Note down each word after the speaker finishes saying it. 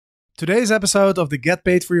Today's episode of the Get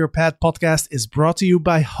Paid for Your Pad podcast is brought to you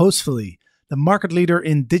by Hostfully, the market leader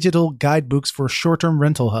in digital guidebooks for short-term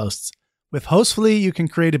rental hosts. With Hostfully, you can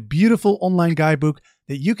create a beautiful online guidebook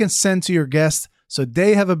that you can send to your guests so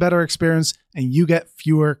they have a better experience and you get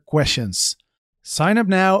fewer questions. Sign up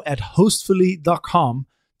now at hostfully.com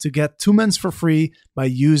to get 2 months for free by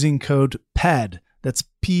using code PAD. That's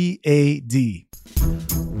PAD.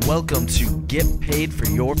 Welcome to Get Paid for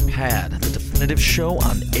Your Pad, the definitive show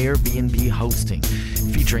on Airbnb hosting,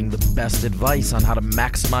 featuring the best advice on how to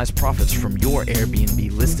maximize profits from your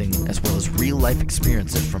Airbnb listing, as well as real-life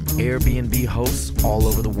experiences from Airbnb hosts all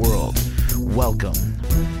over the world. Welcome.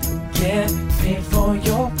 Get paid for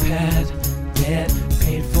your pad. Get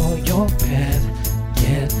paid for your pad.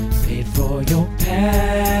 Get paid for your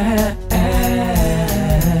pad.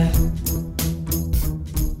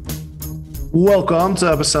 Welcome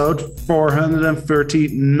to episode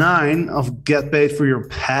 439 of Get Paid for Your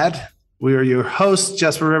Pad. We are your hosts,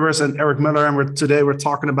 Jasper Rivers and Eric Miller, and today we're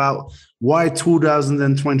talking about why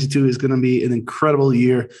 2022 is going to be an incredible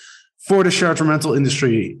year for the short-term rental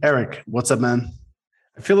industry. Eric, what's up, man?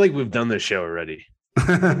 I feel like we've done this show already.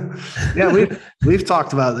 Yeah, we've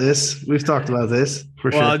talked about this. We've talked about this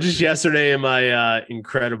for sure. Well, just yesterday in my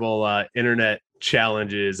incredible internet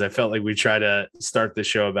challenges, I felt like we tried to start the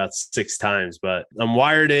show about 6 times, but I'm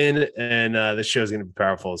wired in and this show is going to be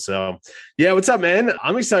powerful. So yeah, what's up, man?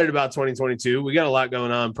 I'm excited about 2022. We got a lot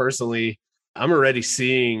going on. Personally, I'm already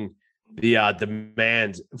seeing the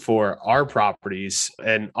demand for our properties,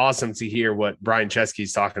 and awesome to hear what Brian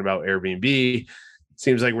Chesky's talking about Airbnb.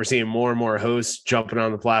 Seems like we're seeing more and more hosts jumping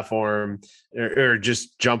on the platform or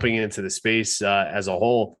just jumping into the space as a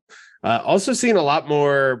whole. Also seeing a lot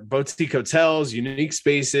more boutique hotels, unique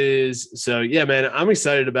spaces. So yeah, man, I'm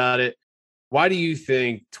excited about it. Why do you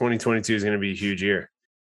think 2022 is going to be a huge year?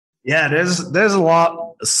 Yeah, there's a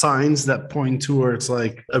lot of signs that point towards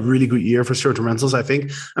like a really good year for short-term rentals, I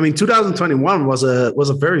think. I mean, 2021 was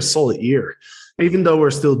a very solid year, even though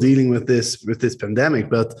we're still dealing with this pandemic.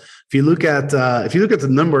 But if you look at the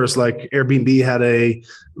numbers, like Airbnb had a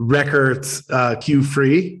record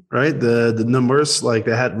Q3, right? The numbers, like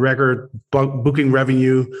they had record booking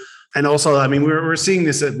revenue, and also, I mean, we're seeing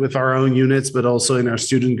this with our own units, but also in our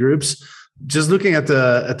student groups. Just looking at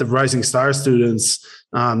the Rising Star students,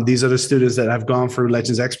 these are the students that have gone through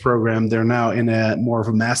Legends X program. They're now in a more of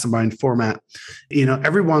a mastermind format. You know,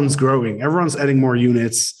 everyone's growing, everyone's adding more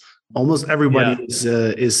units. Almost everybody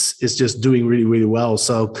is just doing really, really well.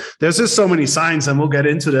 So there's just so many signs, and we'll get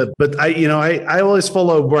into that. But I always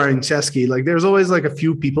follow Brian Chesky. Like there's always like a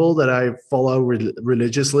few people that I follow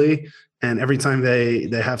religiously, and every time they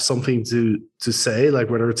have something to say, like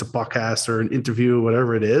whether it's a podcast or an interview or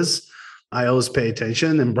whatever it is, I always pay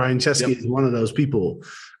attention. And Brian Chesky is one of those people,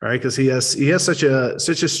 right? Because he has such a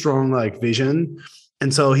strong like vision,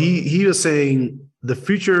 and so he was saying the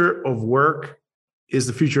future of work is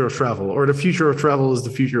the future of travel, or the future of travel is the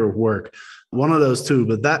future of work. One of those two.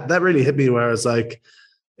 But that really hit me where I was like,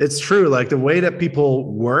 it's true. Like the way that people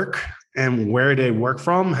work and where they work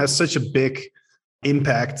from has such a big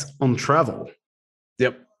impact on travel.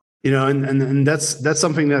 Yep. You know, and that's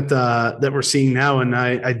something that we're seeing now. And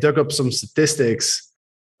I dug up some statistics.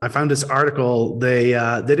 I found this article. They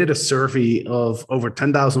did a survey of over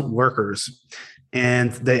 10,000 workers.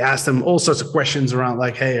 And they asked them all sorts of questions around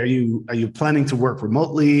like, hey, are you planning to work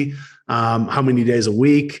remotely? How many days a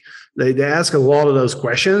week? They ask a lot of those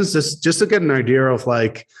questions just to get an idea of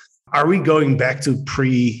like, are we going back to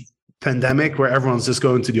pre-pandemic where everyone's just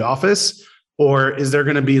going to the office? Or is there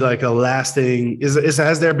going to be like a lasting,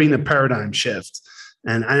 has there been a paradigm shift?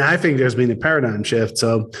 And I think there's been a paradigm shift.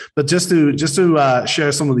 So, but just to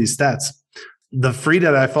share some of these stats, the 3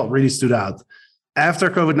 that I thought really stood out. After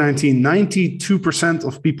COVID-19, 92%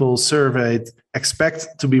 of people surveyed expect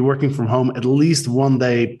to be working from home at least 1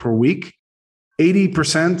 day per week.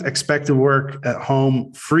 80% expect to work at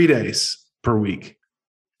home 3 days per week.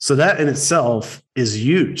 So that in itself is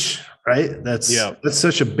huge, right? That's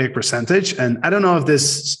such a big percentage. And I don't know if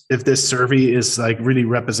this survey is like really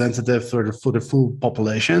representative for the full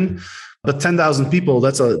population, but 10,000 people,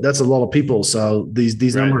 that's a lot of people. So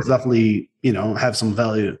these numbers definitely, have some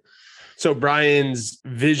value. So Brian's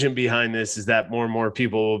vision behind this is that more and more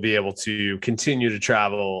people will be able to continue to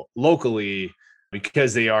travel locally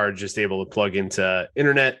because they are just able to plug into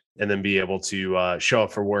internet and then be able to show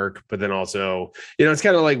up for work. But then also, it's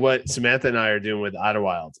kind of like what Samantha and I are doing with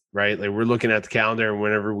Idlewild, right? Like we're looking at the calendar, and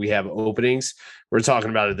whenever we have openings, we're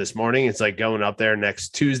talking about it this morning. It's like going up there next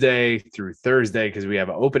Tuesday through Thursday because we have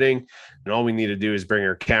an opening, and all we need to do is bring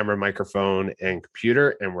our camera, microphone, and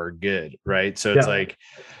computer, and we're good, right? So it's like,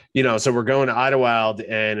 So we're going to Idlewild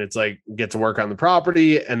and it's like get to work on the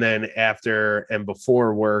property. And then after and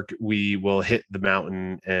before work, we will hit the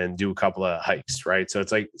mountain and do a couple of hikes. Right. So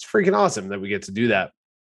it's freaking awesome that we get to do that.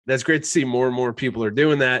 That's great to see more and more people are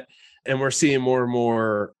doing that. And we're seeing more and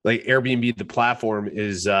more like Airbnb, the platform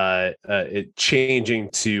is it changing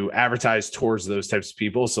to advertise towards those types of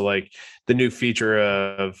people. So like the new feature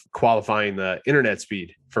of qualifying the internet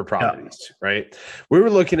speed for properties, right? We were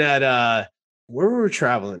looking at where we were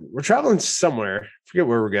traveling. We're traveling somewhere. Forget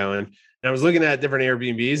where we're going. And I was looking at different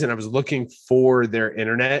Airbnbs and I was looking for their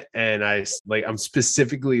internet. And I'm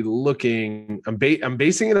specifically looking, I'm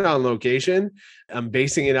basing it on location. I'm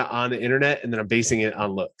basing it on the internet, and then I'm basing it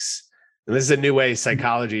on looks. And this is a new way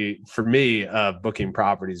psychology for me of booking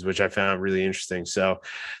properties, which I found really interesting. So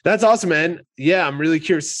that's awesome, man. Yeah, I'm really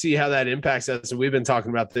curious to see how that impacts us. And we've been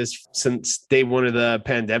talking about this since day one of the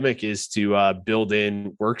pandemic, is to build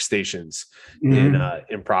in workstations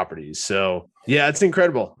in properties. So yeah, it's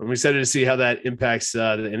incredible. I'm excited to see how that impacts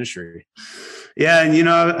the industry. Yeah. And,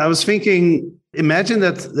 I was thinking, imagine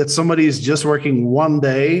that somebody is just working 1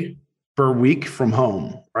 day per week from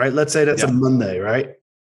home, right? Let's say that's a Monday, right?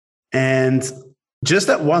 And just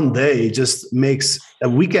that 1 day just makes a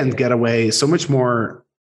weekend getaway so much more,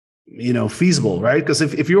 feasible, right? Because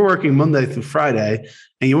if you're working Monday through Friday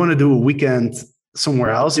and you want to do a weekend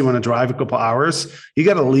somewhere else, you want to drive a couple hours, you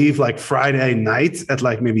got to leave like Friday night at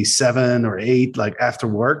like maybe 7 or 8, like after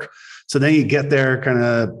work. So then you get there kind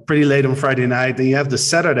of pretty late on Friday night, then you have the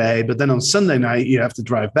Saturday, but then on Sunday night, you have to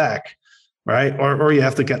drive back, right? Or you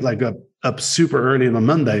have to get like up super early on a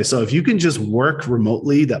Monday. So if you can just work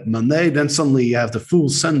remotely that Monday, then suddenly you have the full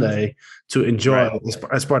Sunday to enjoy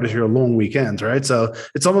as part of your long weekend, right? So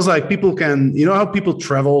it's almost like people can, how people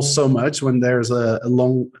travel so much when there's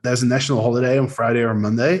there's a national holiday on Friday or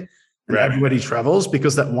Monday, and everybody travels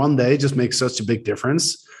because that 1 day just makes such a big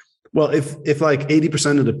difference. Well, if like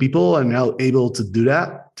 80% of the people are now able to do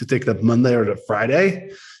that, to take that Monday or the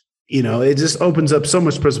Friday, it just opens up so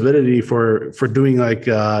much possibility for doing like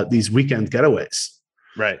these weekend getaways.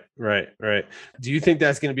 Right. Do you think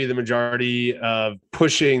that's going to be the majority of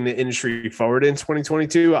pushing the industry forward in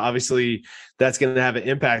 2022? Obviously, that's going to have an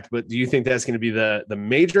impact, but do you think that's going to be the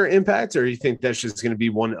major impact, or do you think that's just going to be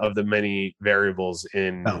one of the many variables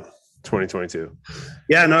in 2022?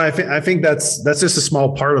 Yeah, no, I think that's just a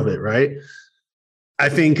small part of it, right? I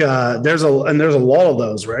think there's a lot of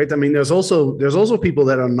those, right? I mean, there's also people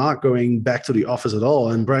that are not going back to the office at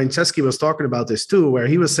all. And Brian Chesky was talking about this too, where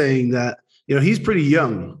he was saying that he's pretty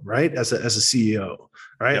young, right, as a CEO,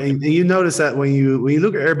 right? Yep. And you notice that when you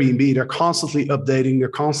look at Airbnb, they're constantly updating, they're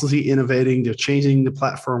constantly innovating, they're changing the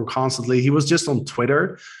platform constantly. He was just on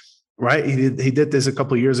Twitter, right? He did this a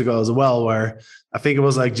couple of years ago as well, where I think it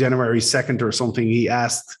was like January 2nd or something. He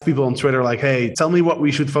asked people on Twitter, like, hey, tell me what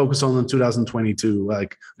we should focus on in 2022.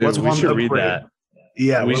 Like, what's one upgrade? Read that.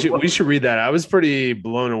 Yeah. We should read that. I was pretty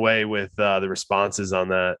blown away with the responses on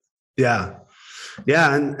that. Yeah.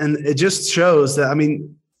 Yeah. And it just shows that, I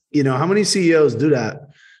mean, how many CEOs do that?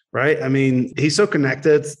 Right. I mean, he's so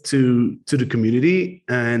connected to the community,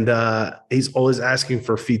 and he's always asking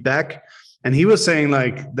for feedback. And he was saying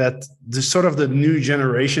like that the sort of the new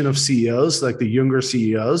generation of CEOs, like the younger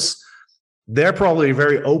CEOs, they're probably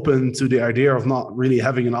very open to the idea of not really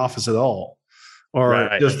having an office at all, or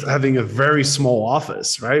just having a very small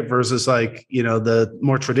office, right? Versus like, the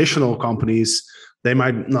more traditional companies, they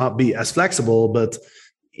might not be as flexible, but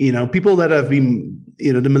people that have been,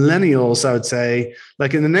 the millennials, I would say,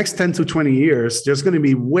 like in the next 10 to 20 years, there's going to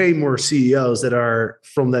be way more CEOs that are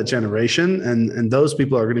from that generation. And those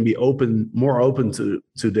people are going to be more open to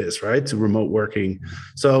this, right? To remote working.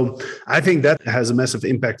 So I think that has a massive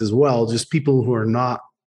impact as well. Just people who are not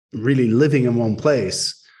really living in one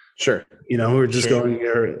place. Sure. Who are just going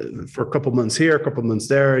there for a couple months here, a couple months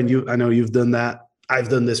there. And I know you've done that. I've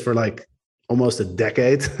done this for like almost a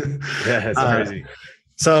decade. Yeah, it's crazy.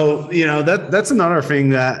 So, that's another thing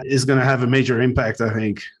that is going to have a major impact, I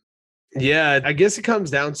think. Yeah, I guess it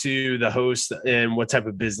comes down to the host and what type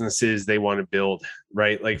of businesses they want to build,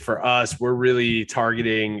 right? Like for us, we're really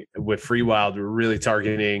targeting with FreeWild, we're really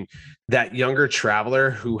targeting that younger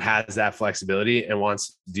traveler who has that flexibility and wants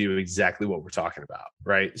to do exactly what we're talking about,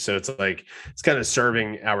 right? So it's kind of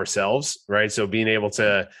serving ourselves, right? So being able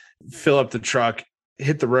to fill up the truck,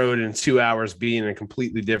 hit the road in 2 hours, be in a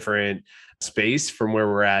completely different space from where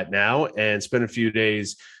we're at now, and spend a few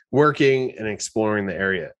days working and exploring the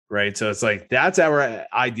area, right? So it's like that's our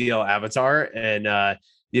ideal avatar. And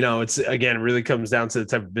it's, again, it really comes down to the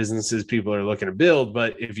type of businesses people are looking to build.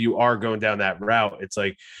 But if you are going down that route, it's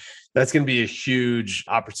like that's going to be a huge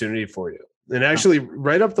opportunity for you. And actually,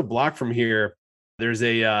 right up the block from here, There's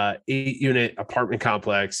a 8-unit apartment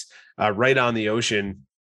complex right on the ocean.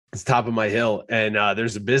 It's top of my hill. And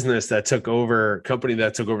there's a business that company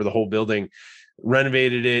that took over the whole building,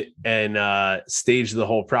 renovated it, and staged the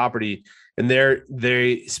whole property. And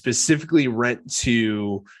they specifically rent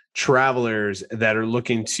to travelers that are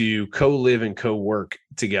looking to co-live and co-work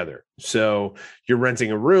together. So you're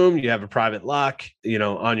renting a room, you have a private lock,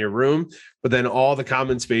 on your room, but then all the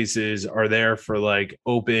common spaces are there for like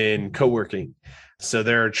open co-working. So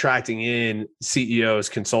they're attracting in CEOs,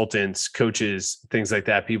 consultants, coaches, things like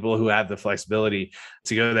that, people who have the flexibility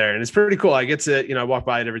to go there. And it's pretty cool. I get to, I walk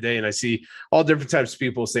by it every day and I see all different types of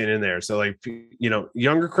people staying in there. So like,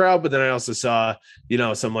 younger crowd, but then I also saw,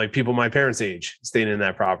 some like people my parents' age staying in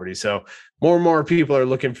that property. So more and more people are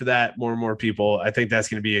looking for that. More and more people. I think that's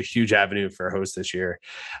going to be a huge avenue for Host this year.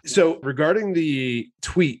 So regarding the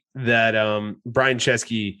tweet that Brian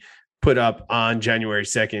Chesky put up on January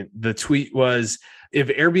 2nd. The tweet was, if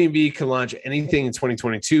Airbnb can launch anything in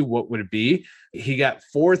 2022, what would it be? He got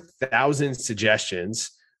 4,000 suggestions,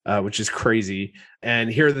 which is crazy. And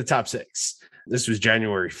here are the top 6. This was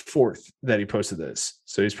January 4th that he posted this.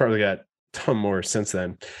 So he's probably got a ton more since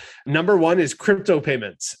then. Number 1 is crypto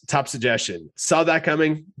payments. Top suggestion. Saw that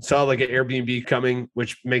coming. Saw like an Airbnb coming,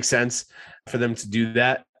 which makes sense for them to do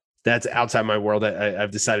that. That's outside my world.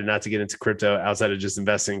 I've decided not to get into crypto outside of just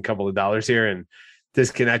investing a couple of dollars here and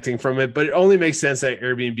disconnecting from it. But it only makes sense that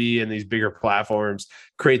Airbnb and these bigger platforms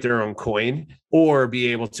create their own coin or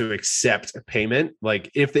be able to accept a payment.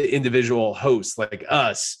 Like if the individual host like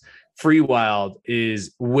us, FreeWild,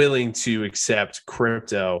 is willing to accept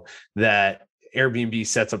crypto, that Airbnb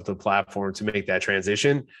sets up the platform to make that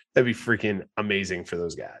transition, that'd be freaking amazing for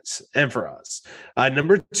those guys and for us.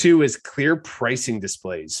 Number 2 is clear pricing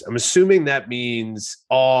displays. I'm assuming that means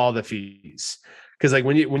all the fees. Because like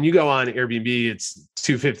when you go on Airbnb, it's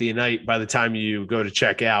 $250 a night. By the time you go to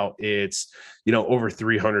check out, it's over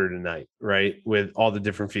 $300 a night, right? With all the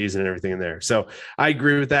different fees and everything in there. So I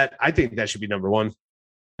agree with that. I think that should be number 1.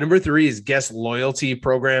 Number 3 is guest loyalty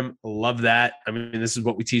program. Love that. I mean, this is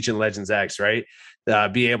what we teach in Legends X, right?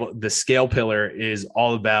 The scale pillar is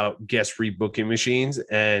all about guest rebooking machines.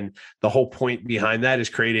 And the whole point behind that is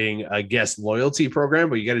creating a guest loyalty program,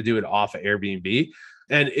 but you got to do it off of Airbnb.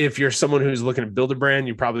 And if you're someone who's looking to build a brand,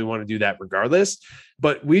 you probably want to do that regardless.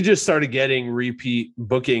 But we just started getting repeat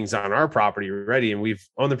bookings on our property already. And we've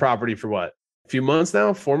owned the property for what? A few months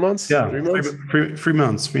now? 4 months? Yeah. 3 months? 3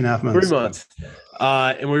 months, 3.5 months. 3 months.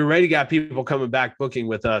 And we already got people coming back booking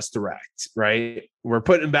with us direct, right? We're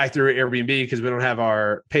putting them back through Airbnb because we don't have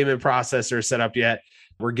our payment processor set up yet.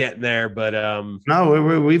 We're getting there, but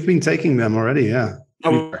no, we've been taking them already. Yeah,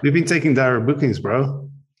 we've been taking direct bookings, bro.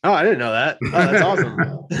 Oh, I didn't know that. Oh, that's awesome.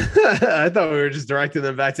 I thought we were just directing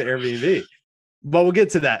them back to Airbnb, but we'll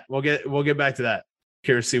get to that. We'll get back to that.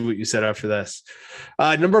 Curious to see what you said after this.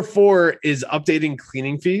 Number 4 is updated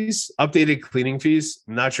cleaning fees.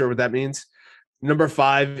 I'm not sure what that means. Number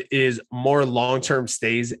 5 is more long-term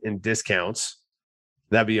stays and discounts.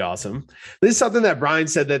 That'd be awesome. This is something that Brian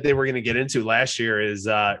said that they were going to get into last year, is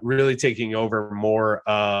really taking over more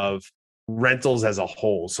of rentals as a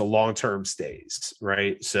whole. So long-term stays,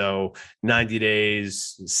 right? So 90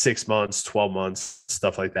 days, 6 months, 12 months,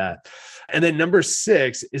 stuff like that. And then number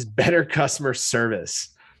 6 is better customer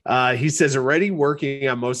service. He says already working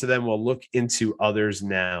on most of them. Will look into others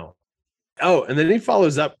now. Oh, and then he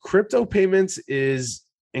follows up. Crypto payments is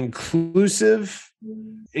inclusive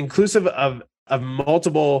of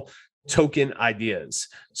multiple token ideas.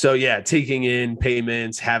 So yeah, taking in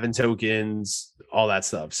payments, having tokens, all that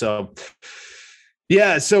stuff. So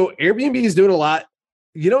yeah, so Airbnb is doing a lot.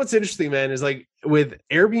 What's interesting, man, is like with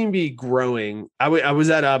Airbnb growing, I was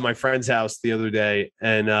at my friend's house the other day,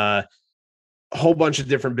 and a whole bunch of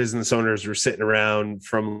different business owners were sitting around,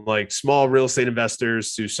 from like small real estate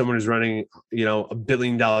investors to someone who's running, a $1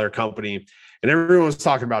 billion company. And everyone was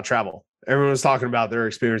talking about travel. Everyone was talking about their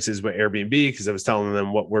experiences with Airbnb, because I was telling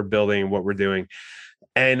them what we're building, what we're doing.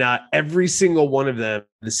 And every single one of them,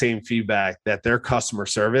 the same feedback, that their customer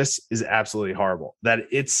service is absolutely horrible, that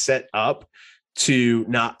it's set up to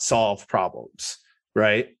not solve problems,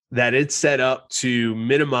 right? That it's set up to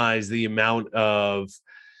minimize the amount of,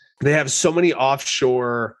 they have so many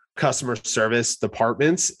offshore customer service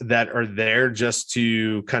departments that are there just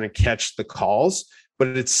to kind of catch the calls, but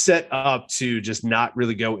it's set up to just not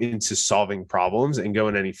really go into solving problems and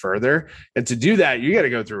going any further. And to do that, you got to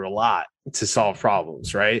go through a lot to solve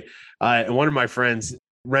problems, right? And one of my friends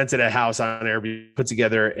rented a house on Airbnb, put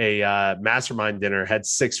together a mastermind dinner, had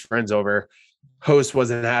 6 friends over. Host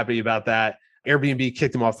wasn't happy about that. Airbnb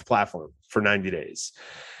kicked him off the platform for 90 days.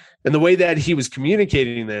 And the way that he was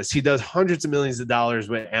communicating this, he does hundreds of millions of dollars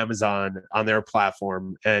with Amazon on their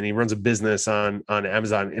platform, and he runs a business on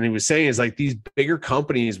Amazon. And he was saying is like these bigger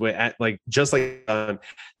companies with like just like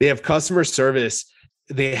they have customer service.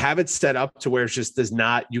 They have it set up to where it just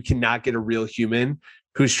you cannot get a real human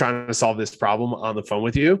who's trying to solve this problem on the phone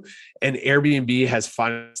with you. And Airbnb has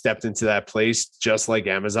finally stepped into that place, just like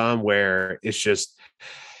Amazon, where it's just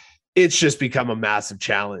become a massive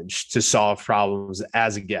challenge to solve problems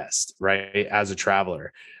as a guest, right? As a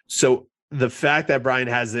traveler. So the fact that Brian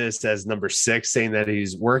has this as number 6, saying that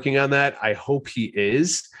he's working on that, I hope he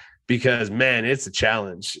is, because man, it's a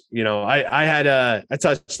challenge. You know, I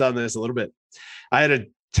touched on this a little bit. I had a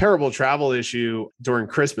terrible travel issue during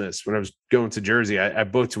Christmas when I was going to Jersey. I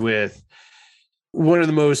booked with one of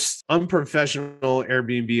the most unprofessional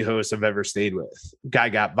Airbnb hosts I've ever stayed with. Guy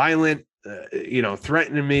got violent,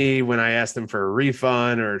 threatening me when I asked him for a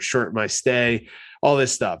refund or short my stay, all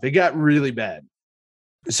this stuff. It got really bad.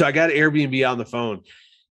 So I got Airbnb on the phone.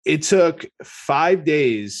 It took 5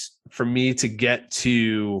 days for me to get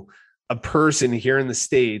to a person here in the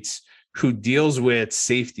States who deals with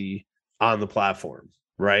safety on the platform,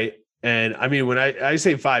 right? And I mean, when I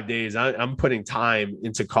say 5 days, I'm putting time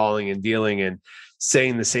into calling and dealing and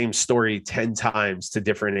saying the same story 10 times to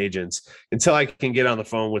different agents until I can get on the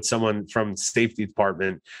phone with someone from the safety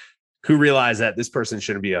department who realized that this person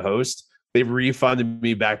shouldn't be a host. They've refunded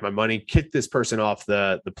me back my money, kicked this person off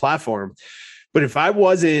the platform. But if I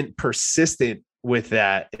wasn't persistent with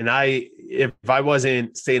that, and if I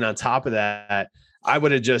wasn't staying on top of that, I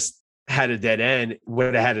would have just had a dead end,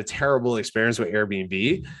 would have had a terrible experience with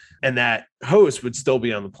Airbnb, and that host would still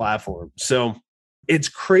be on the platform. So it's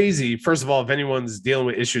crazy. First of all, if anyone's dealing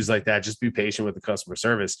with issues like that, just be patient with the customer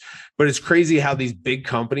service. But it's crazy how these big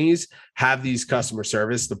companies have these customer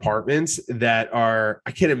service departments that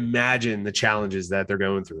I can't imagine the challenges that they're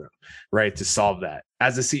going through, right, to solve that.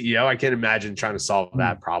 As a CEO, I can't imagine trying to solve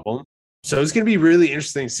that problem. So it's going to be really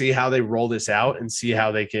interesting to see how they roll this out and see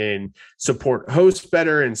how they can support hosts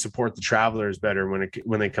better and support the travelers better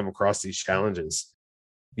when they come across these challenges.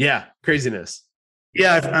 Yeah, craziness.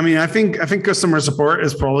 Yeah, I mean, I think customer support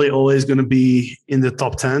is probably always going to be in the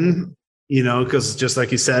top 10, because just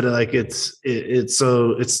like you said, like it's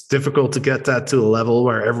difficult to get that to a level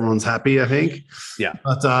where everyone's happy, I think. Yeah.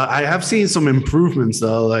 But I have seen some improvements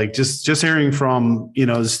though, like just hearing from,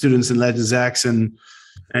 the students in Legends X and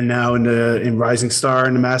now in Rising Star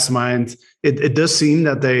and the Mastermind, it does seem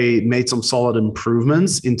that they made some solid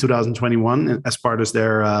improvements in 2021 as part of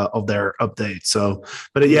their update. So,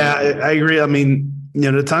 but yeah, I agree. I mean,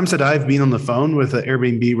 the times that I've been on the phone with an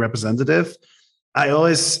Airbnb representative, I've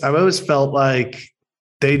always felt like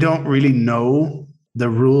they don't really know the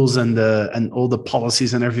rules and all the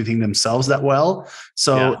policies and everything themselves that well.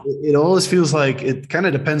 So It always feels like it kind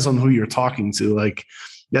of depends on who you're talking to. Like,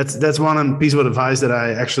 that's one piece of advice that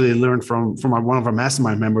I actually learned from one of our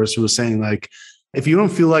mastermind members, who was saying, like, if you don't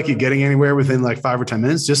feel like you're getting anywhere within like 5 or 10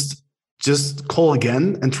 minutes, just call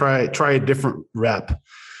again and try a different rep.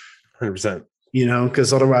 100%.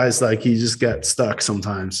 Because otherwise, like, you just get stuck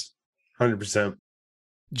sometimes. 100%.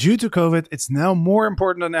 Due to COVID, it's now more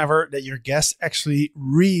important than ever that your guests actually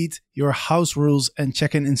read your house rules and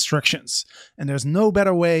check-in instructions. And there's no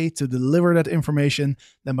better way to deliver that information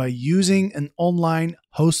than by using an online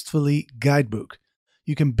Hostfully guidebook.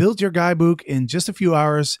 You can build your guidebook in just a few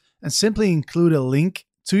hours and simply include a link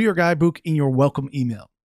to your guidebook in your welcome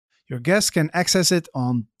email. Your guests can access it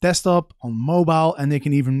on desktop, on mobile, and they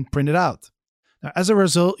can even print it out. Now, as a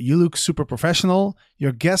result, you look super professional,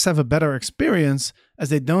 your guests have a better experience as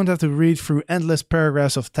they don't have to read through endless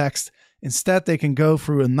paragraphs of text. Instead, they can go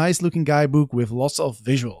through a nice looking guidebook with lots of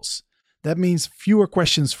visuals. That means fewer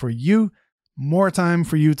questions for you, more time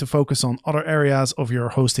for you to focus on other areas of your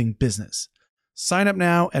hosting business. Sign up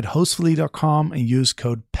now at hostfully.com and use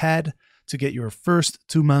code PAD to get your first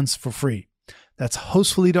 2 months for free. That's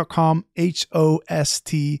hostfully.com,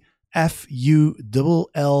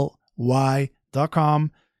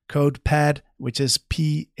 HOSTFULLY.com, code PAD, which is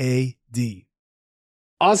PAD.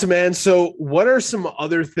 Awesome, man. So what are some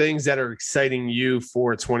other things that are exciting you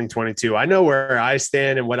for 2022? I know where I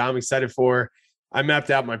stand and what I'm excited for. I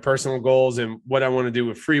mapped out my personal goals and what I want to do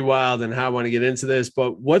with FreeWild and how I want to get into this.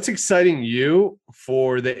 But what's exciting you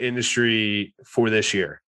for the industry for this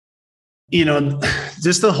year?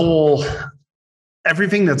 Just the whole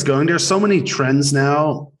everything that's going. There's so many trends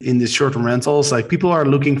now in the short-term rentals. Like, people are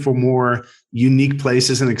looking for more unique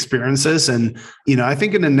places and experiences. And, I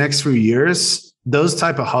think in the next few years, those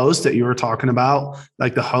type of hosts that you were talking about,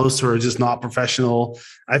 like the hosts who are just not professional,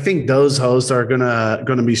 I think those hosts are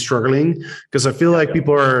gonna be struggling, because I feel like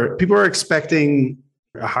people are expecting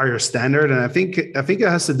a higher standard. And I think it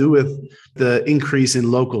has to do with the increase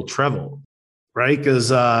in local travel, right?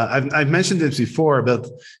 Because I've mentioned this before, but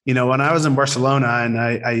when I was in Barcelona and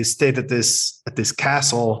I stayed at this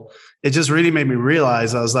castle, it just really made me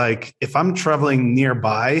realize, I was like, if I'm traveling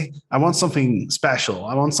nearby, I want something special.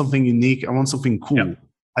 I want something unique. I want something cool. Yep.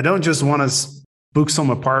 I don't just want to book some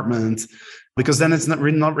apartment, because then it's not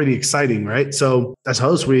really exciting, right? So as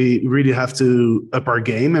hosts, we really have to up our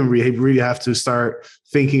game, and we really have to start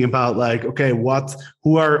thinking about like, okay,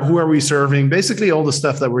 who are we serving? Basically all the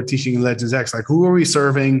stuff that we're teaching in Legends X, like who are we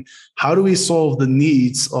serving? How do we solve the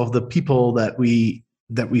needs of the people that we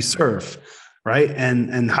serve, right?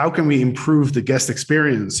 And how can we improve the guest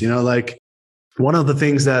experience? Like one of the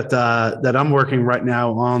things that I'm working right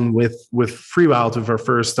now on with Freewild, with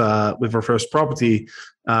our first property,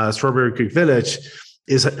 Strawberry Creek Village,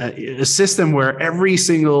 is a system where every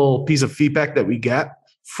single piece of feedback that we get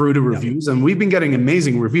through the reviews, and we've been getting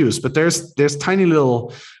amazing reviews, but there's tiny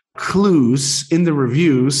little clues in the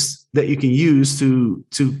reviews that you can use to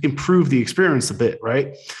improve the experience a bit,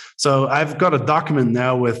 right? So I've got a document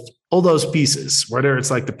now with all those pieces, whether it's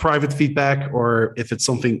like the private feedback or if it's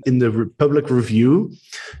something in the public review,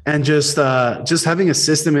 and just having a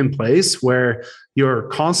system in place where you're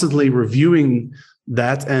constantly reviewing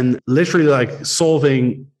that and literally like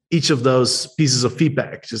solving each of those pieces of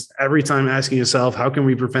feedback. Just every time asking yourself, how can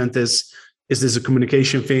we prevent this? Is this a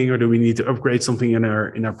communication thing, or do we need to upgrade something in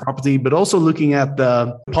our property? But also looking at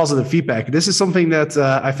the positive feedback. This is something that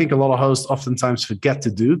I think a lot of hosts oftentimes forget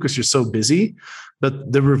to do because you're so busy.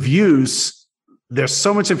 But the reviews, there's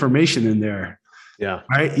so much information in there. Yeah.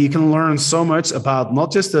 Right. You can learn so much about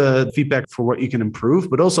not just the feedback for what you can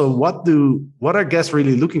improve, but also what are guests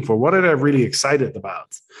really looking for? What are they really excited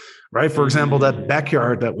about? Right. For example, that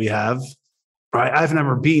backyard that we have. Right. I've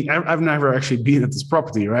never actually been at this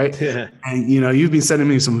property. Right. Yeah. And, you've been sending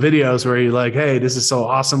me some videos where you're like, hey, this is so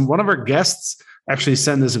awesome. One of our guests actually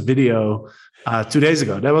sent us a video 2 days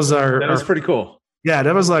ago. That was pretty cool. Yeah.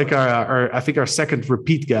 That was like our second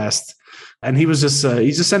repeat guest. And he was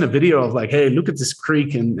he just sent a video of like, hey, look at this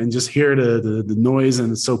creek and just hear the noise,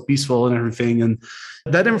 and it's so peaceful and everything. And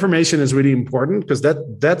that information is really important because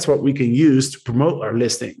that's what we can use to promote our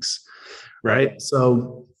listings. Right.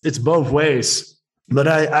 So it's both ways, but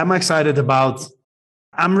I'm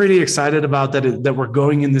really excited about that we're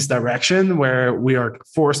going in this direction where we are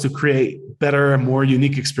forced to create better and more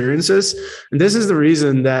unique experiences. And this is the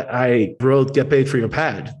reason that I wrote Get Paid for Your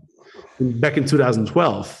Pad back in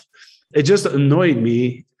 2012. It just annoyed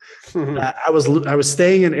me. I was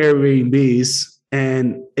staying in Airbnbs,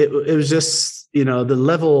 and it was just, the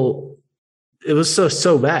level, it was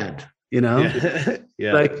so bad, Yeah.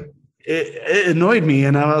 Like it annoyed me.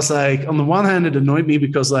 And I was like, on the one hand, it annoyed me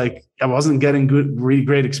because like I wasn't getting really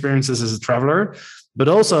great experiences as a traveler, but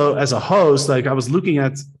also as a host, like I was looking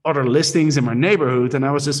at other listings in my neighborhood, and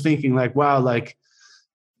I was just thinking like, wow, like,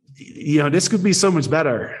 this could be so much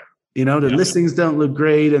better. The listings don't look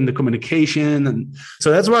great, and the communication. And so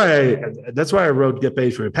that's why I wrote Get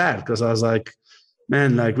Paid for Your Pad, because I was like,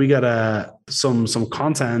 man, like we got some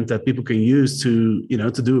content that people can use to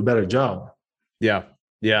do a better job. Yeah.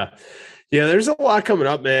 There's a lot coming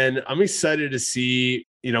up, man. I'm excited to see,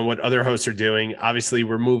 what other hosts are doing. Obviously,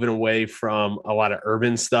 we're moving away from a lot of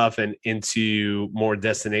urban stuff and into more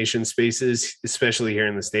destination spaces, especially here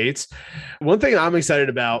in the States. One thing I'm excited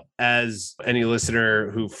about, as any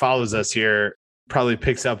listener who follows us here probably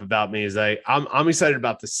picks up about me, is I'm excited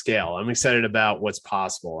about the scale. I'm excited about what's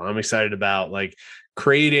possible. I'm excited about like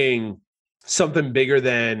creating something bigger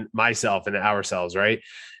than myself and ourselves, right?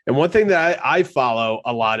 And one thing that I follow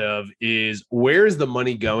a lot of is, where's the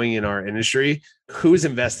money going in our industry? Who's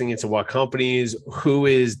investing into what companies? Who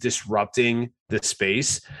is disrupting the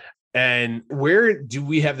space? And where do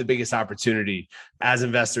we have the biggest opportunity as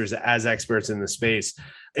investors, as experts in the space?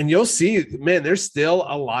 And you'll see, man, there's still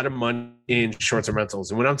a lot of money in short-term rentals.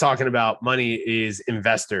 And when I'm talking about money, is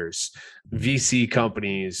investors, VC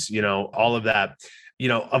companies, all of that.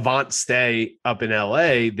 Avant Stay up in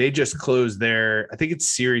LA, they just closed their, I think it's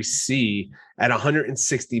Series C at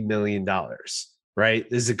 $160 million, right?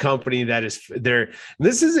 This is a company that is there.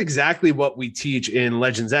 This is exactly what we teach in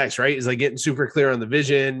Legends X, right? Is like getting super clear on the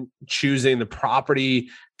vision, choosing the property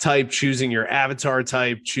type, choosing your avatar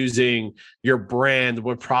type, choosing your brand,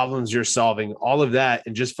 what problems you're solving, all of that,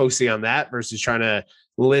 and just focusing on that versus trying to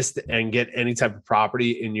list and get any type of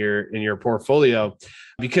property in your portfolio.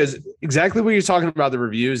 Because exactly what you're talking about, the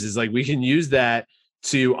reviews, is like we can use that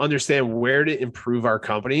to understand where to improve our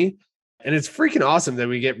company. And it's freaking awesome that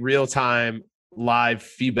we get real-time live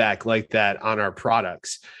feedback like that on our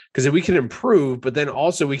products, because if we can improve, but then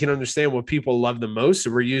also we can understand what people love the most.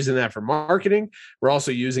 So we're using that for marketing. We're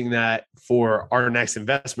also using that for our next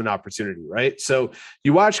investment opportunity, right? So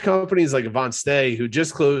you watch companies like Avant Stay, who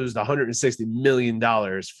just closed $160 million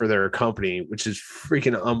for their company, which is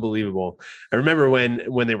freaking unbelievable. I remember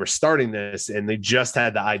when they were starting this and they just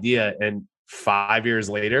had the idea, and 5 years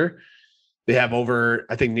later, they have over,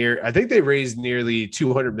 I think they raised nearly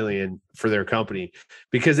 200 million for their company,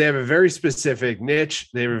 because they have a very specific niche,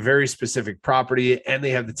 they have a very specific property, and they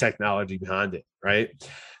have the technology behind it, right?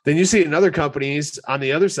 Then you see in other companies on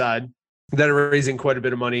the other side that are raising quite a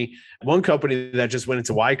bit of money. One company that just went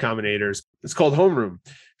into Y Combinator, it's called Homeroom.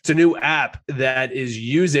 It's a new app that is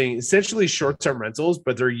using essentially short-term rentals,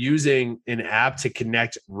 but they're using an app to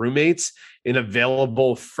connect roommates in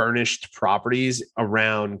available furnished properties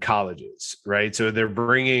around colleges, right? So they're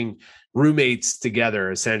bringing roommates together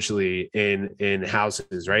essentially in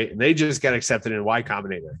houses, right? And they just got accepted in Y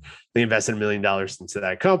Combinator. They invested $1 million into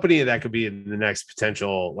that company, and that could be the next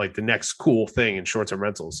potential, like the next cool thing in short-term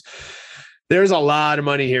rentals. There's a lot of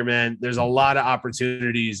money here, man. There's a lot of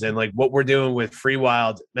opportunities, and like what we're doing with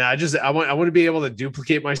FreeWild, man, I want to be able to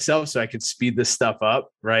duplicate myself so I can speed this stuff up,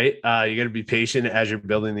 right? You got to be patient as you're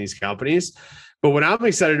building these companies. But what I'm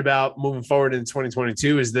excited about moving forward in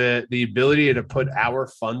 2022 is the ability to put our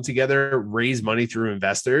fund together, raise money through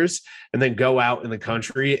investors, and then go out in the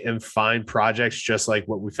country and find projects just like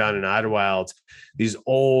what we found in Idlewild, these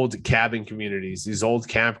old cabin communities, these old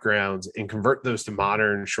campgrounds, and convert those to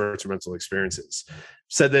modern short-term rental experiences. I've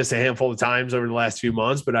said this a handful of times over the last few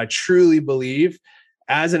months, but I truly believe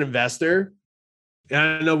as an investor, and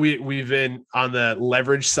I know we've been on the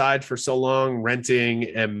leverage side for so long, renting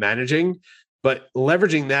and managing, but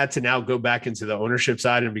leveraging that to now go back into the ownership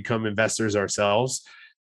side and become investors ourselves,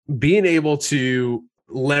 being able to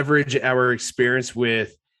leverage our experience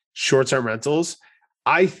with short-term rentals.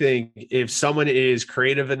 I think if someone is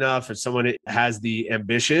creative enough, if someone has the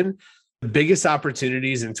ambition, the biggest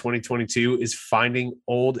opportunities in 2022 is finding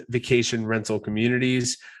old vacation rental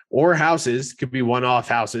communities or houses, could be one-off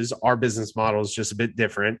houses. Our business model is just a bit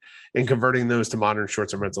different, and converting those to modern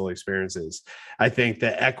short-term rental experiences. I think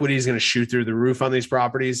the equity is going to shoot through the roof on these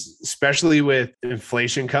properties, especially with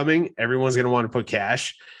inflation coming. Everyone's going to want to put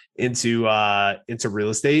cash into real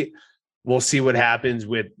estate. We'll see what happens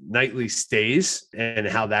with nightly stays and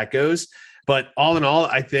how that goes. But all in all,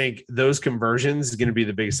 I think those conversions is going to be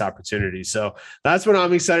the biggest opportunity. So that's what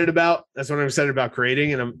I'm excited about. That's what I'm excited about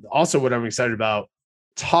creating. And I'm also what I'm excited about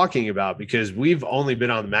talking about, because we've only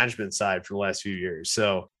been on the management side for the last few years.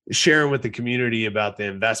 So sharing with the community about the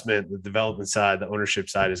investment, the development side, the ownership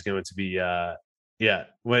side is going to be,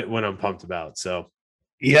 what I'm pumped about. So.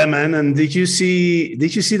 Yeah, man. And did you see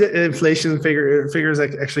the inflation figures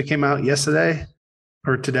that actually came out yesterday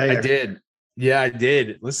or today? I did. Yeah, I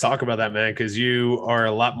did. Let's talk about that, man, because you are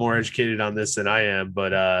a lot more educated on this than I am,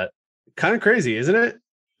 but kind of crazy, isn't it?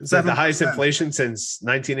 It's like the highest inflation since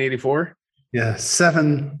 1984. Yeah,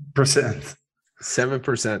 7%.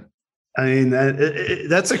 7%. I mean,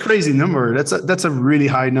 that's a crazy number. That's a really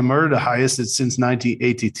high number, the highest since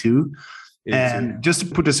 1982. And just to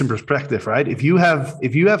put this in perspective, right? If you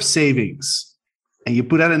have savings and you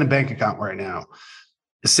put that in a bank account right now,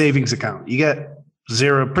 a savings account, you get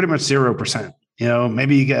pretty much 0%. You know,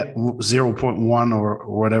 maybe you get 0.1 or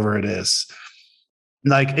whatever it is.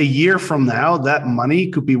 Like a year from now, that money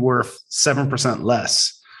could be worth 7%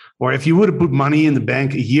 less. Or if you would have put money in the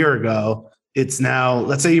bank a year ago, it's now,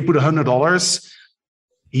 let's say you put $100,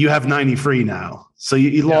 you have 93 now. So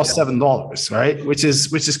you lost $7, right? Which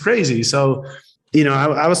is crazy. So, you know,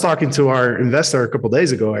 I was talking to our investor a couple of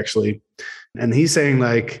days ago, actually, and he's saying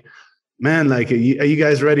like, man, like, are you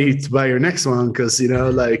guys ready to buy your next one? Because, you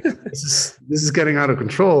know, like this is getting out of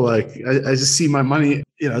control. Like I just see my money,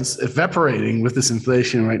 you know, it's evaporating with this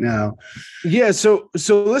inflation right now. Yeah. So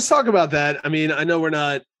let's talk about that. I mean, I know we're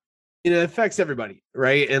not, it affects everybody,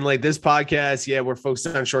 right? And like this podcast, we're focused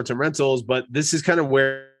on short-term rentals, but this is kind of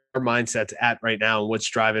where our mindset's at right now and what's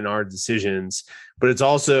driving our decisions. But it's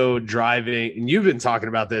also driving, and you've been talking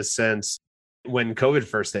about this since when COVID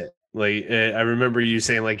first hit. Like, I remember you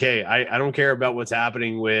saying like, hey, I don't care about what's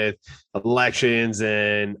happening with elections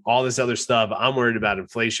and all this other stuff. I'm worried about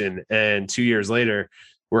inflation. And 2 years later,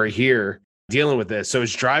 we're here dealing with this. So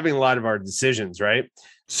it's driving a lot of our decisions, right?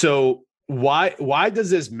 So why does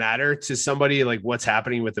this matter to somebody, like what's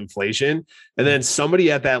happening with inflation? And then somebody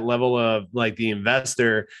at that level of like the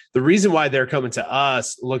investor, the reason why they're coming to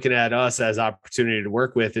us, looking at us as opportunity to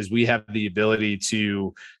work with, is we have the ability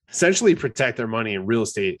to essentially protect their money in real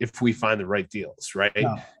estate if we find the right deals, right?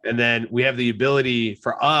 Yeah. And then we have the ability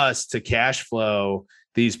for us to cash flow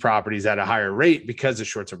these properties at a higher rate because of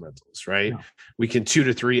short-term rentals, right? Yeah. We can 2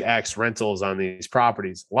 to 3x rentals on these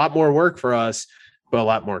properties. A lot more work for us, but a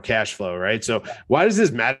lot more cash flow, right? So why does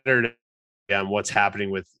this matter on what's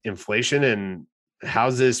happening with inflation, and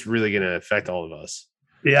how's this really going to affect all of us?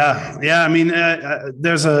 Yeah. I mean,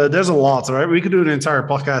 there's a lot, right? We could do an entire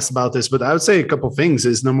podcast about this, but I would say a couple of things.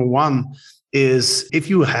 Is number one is if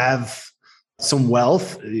you have some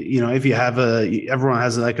wealth, if you have everyone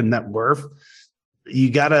has like a net worth,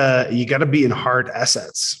 you gotta be in hard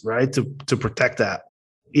assets, right? To protect that.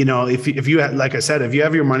 If you have, like I said, if you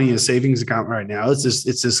have your money in a savings account right now, it's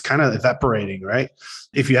just kind of evaporating, right?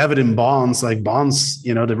 If you have it in bonds, like bonds,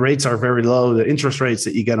 the rates are very low. The interest rates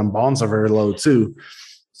that you get on bonds are very low too.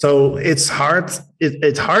 So it's hard.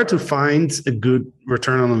 It's hard to find a good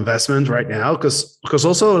return on investment right now because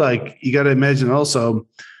also, like, you got to imagine also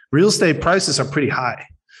real estate prices are pretty high.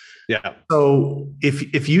 Yeah. So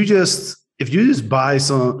if you just buy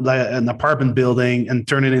some, like, an apartment building and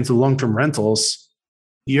turn it into long-term rentals,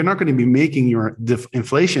 you're not going to be making your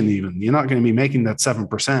inflation even. You're not going to be making that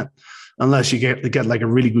 7% unless you get like a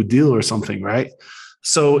really good deal or something, right?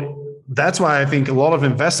 So that's why I think a lot of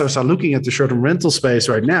investors are looking at the short-term rental space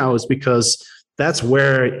right now, is because that's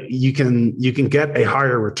where you can get a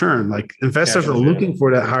higher return. Like, investors are looking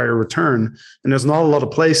for that higher return, and there's not a lot of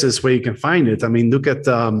places where you can find it. I mean, look at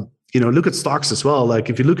stocks as well. Like,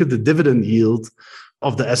 if you look at the dividend yield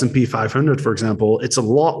of the S&P 500, for example, it's a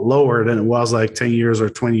lot lower than it was like 10 years or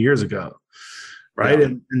 20 years ago, right?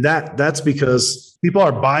 Yeah. And that's because people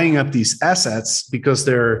are buying up these assets because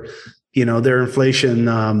they're inflation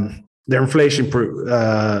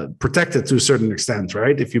protected to a certain extent,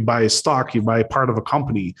 right? If you buy a stock, you buy part of a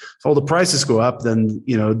company. If all the prices go up, then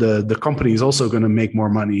the company is also going to make more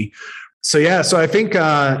money. So I think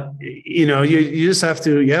you just have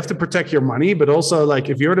to protect your money, but also, like,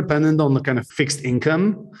 if you're dependent on the kind of fixed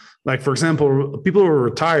income, like, for example, people who are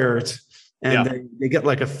retired and they get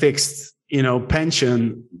like a fixed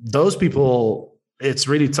pension. Those people, it's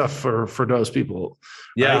really tough for those people.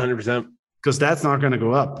 Yeah, right? 100%. Because that's not going to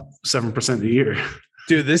go up 7% a year.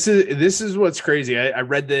 Dude, this is what's crazy. I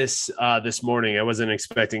read this this morning. I wasn't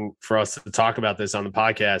expecting for us to talk about this on the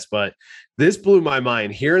podcast, but this blew my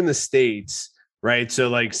mind. Here in the States, right? So,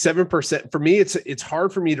 like, 7%, for me, it's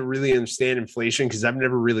hard for me to really understand inflation because I've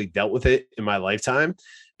never really dealt with it in my lifetime.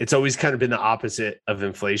 It's always kind of been the opposite of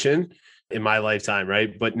inflation in my lifetime,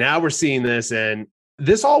 right? But now we're seeing this, and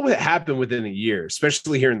this all happened within a year,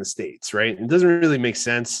 especially here in the States, right? It doesn't really make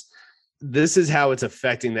sense. This is how it's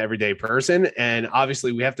affecting the everyday person. And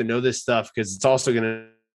obviously we have to know this stuff because it's also going to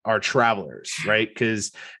our travelers, right?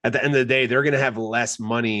 Because at the end of the day, they're going to have less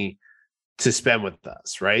money to spend with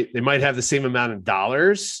us, right? They might have the same amount of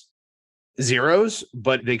dollars, zeros,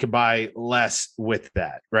 but they could buy less with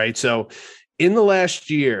that, right? So in the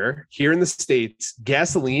last year here in the States,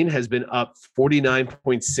 gasoline has been up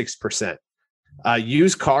 49.6%.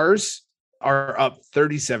 Used cars are up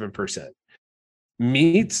 37%.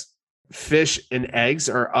 Meat, fish, and eggs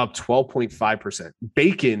are up 12.5%.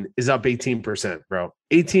 Bacon is up 18%, bro.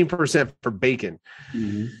 18% for bacon.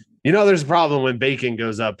 Mm-hmm. There's a problem when bacon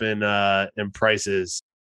goes up in prices.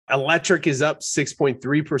 Electric is up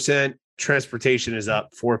 6.3%. Transportation is up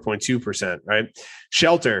 4.2%, right?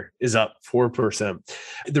 Shelter is up 4%.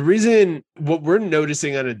 The reason what we're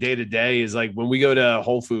noticing on a day-to-day is, like, when we go to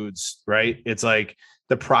Whole Foods, right? It's like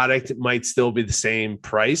the product might still be the same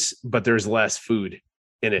price, but there's less food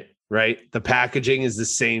in it, right? The packaging is the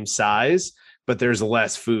same size, but there's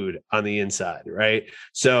less food on the inside, right?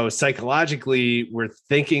 So psychologically, we're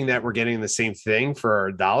thinking that we're getting the same thing for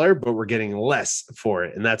our dollar, but we're getting less for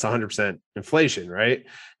it. And that's 100% inflation, right?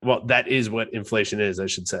 Well, that is what inflation is, I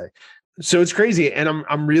should say. So it's crazy. And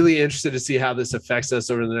I'm really interested to see how this affects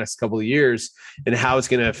us over the next couple of years and how it's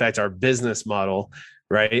going to affect our business model,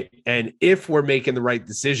 right? And if we're making the right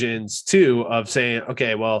decisions too, of saying,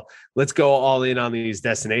 okay, well, let's go all in on these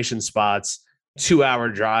destination spots, 2-hour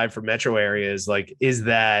drive for metro areas. Like, is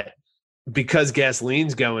that because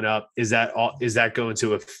gasoline's going up? Is that going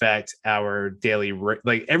to affect our daily rate?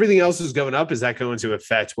 Like, everything else is going up. Is that going to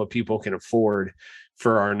affect what people can afford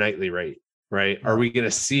for our nightly rate? Right? Are we going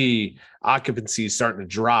to see occupancy starting to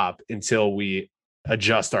drop until we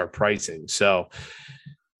adjust our pricing? So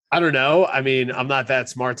I don't know. I mean, I'm not that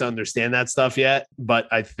smart to understand that stuff yet, but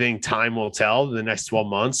I think time will tell the next 12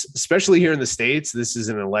 months, especially here in the States. This is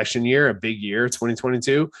an election year, a big year,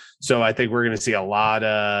 2022. So I think we're going to see a lot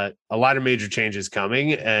of major changes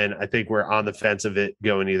coming. And I think we're on the fence of it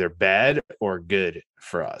going either bad or good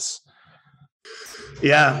for us.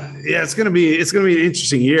 Yeah, it's gonna be an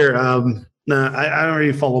interesting year. No, I don't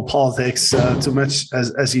really follow politics too much,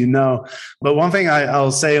 as you know. But one thing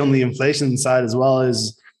I'll say on the inflation side as well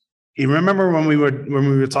is, you remember when we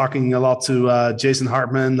were talking a lot to Jason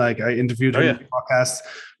Hartman? Like, I interviewed him on the podcast.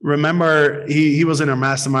 Remember, he was in our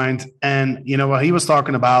mastermind, and you know what he was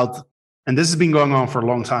talking about. And this has been going on for a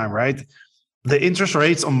long time, right? The interest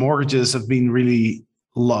rates on mortgages have been really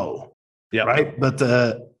low, right? But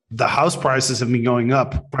the house prices have been going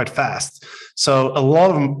up quite fast. So a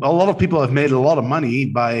lot of people have made a lot of money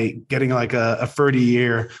by getting like a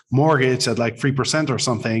 30-year mortgage at like 3% or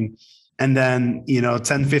something. And then,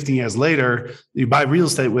 10, 15 years later, you buy real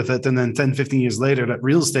estate with it. And then 10, 15 years later, that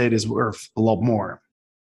real estate is worth a lot more.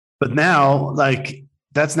 But now, like,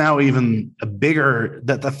 that's now even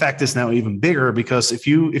that effect is now even bigger, because if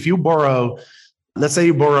you borrow, let's say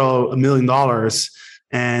you borrow $1 million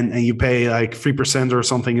and you pay like 3% or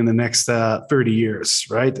something in the next 30 years,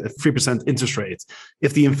 right? 3% interest rate.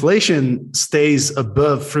 If the inflation stays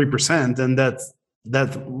above 3%, then that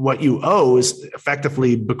what you owe is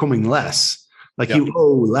effectively becoming less. Like you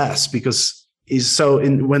owe less, because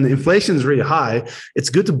when the inflation is really high, it's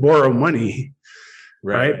good to borrow money,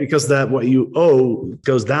 right? Because what you owe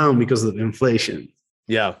goes down because of inflation.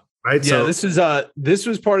 Yeah. Right. Yeah. This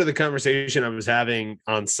was part of the conversation I was having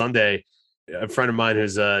on Sunday. A friend of mine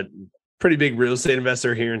who's a pretty big real estate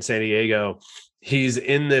investor here in San Diego, he's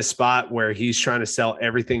in this spot where he's trying to sell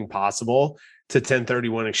everything possible to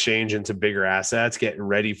 1031 exchange into bigger assets, getting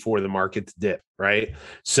ready for the market to dip, right?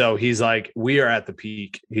 So he's like, we are at the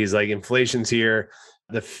peak. He's like, inflation's here.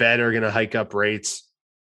 The Fed are going to hike up rates.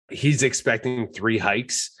 He's expecting 3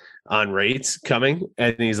 hikes on rates coming.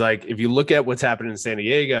 And he's like, if you look at what's happening in San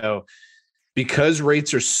Diego, because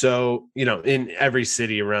rates are so, in every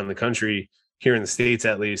city around the country, here in the States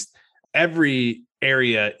at least, every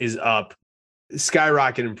area is up,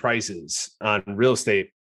 skyrocketing prices on real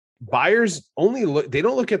estate. Buyers they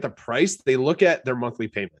don't look at the price, they look at their monthly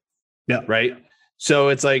payment. Yeah. Right. So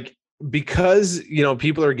it's like, because,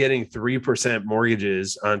 people are getting 3%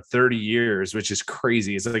 mortgages on 30 years, which is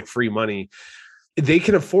crazy. It's like free money. They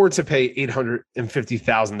can afford to pay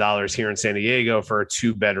 $850,000 here in San Diego for a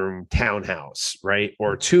 2-bedroom townhouse, right?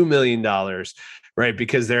 Or $2 million, right?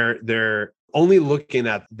 Because they're only looking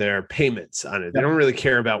at their payments on it. They don't really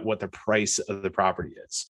care about what the price of the property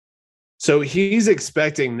is. So he's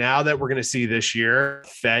expecting, now that we're going to see this year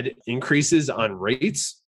Fed increases on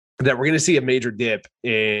rates, that we're going to see a major dip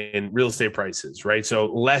in real estate prices, right?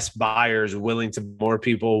 So less buyers, more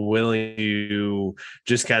people willing to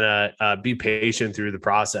just kind of be patient through the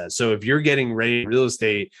process. So if you're getting ready in real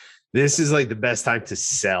estate, this is like the best time to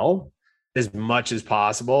sell as much as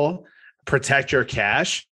possible, protect your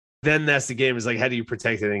cash. Then that's the game, is like, how do you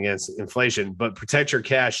protect it against inflation, but protect your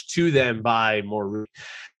cash to then buy more.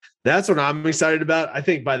 That's what I'm excited about. I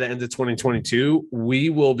think by the end of 2022,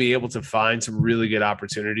 we will be able to find some really good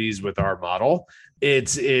opportunities with our model.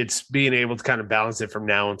 It's being able to kind of balance it from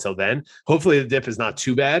now until then. Hopefully the dip is not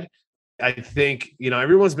too bad. I think,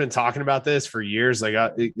 everyone's been talking about this for years. Like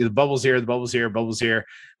the bubble's here,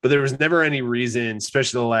 but there was never any reason,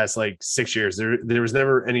 especially the last like 6 years, there was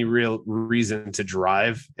never any real reason to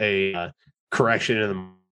drive a correction in the.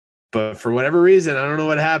 But for whatever reason, I don't know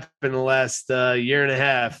what happened in the last year and a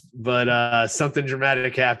half, but something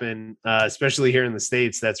dramatic happened, especially here in the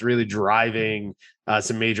States, that's really driving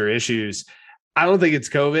some major issues. I don't think it's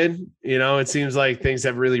COVID. It seems like things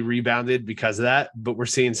have really rebounded because of that, but we're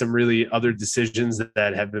seeing some really other decisions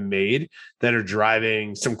that have been made that are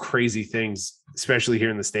driving some crazy things, especially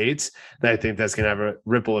here in the States, that I think that's going to have a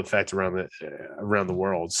ripple effect around the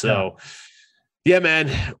world. So yeah, man,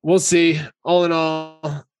 we'll see. All in all,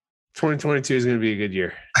 2022 is going to be a good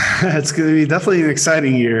year. It's going to be definitely an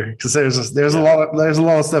exciting year, because there's a lot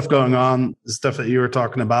of stuff going on. The stuff that you were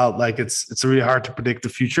talking about, like it's really hard to predict the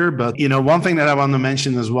future. But one thing that I want to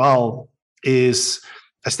mention as well is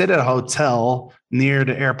I stayed at a hotel near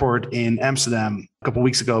the airport in Amsterdam a couple of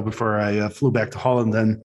weeks ago before I flew back to Holland,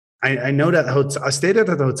 and I know that hotel. I stayed at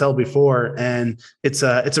that hotel before, and it's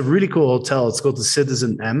a really cool hotel. It's called the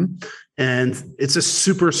Citizen M, and it's a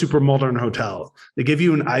super, super modern hotel. They give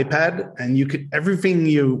you an iPad, and everything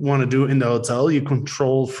you want to do in the hotel, you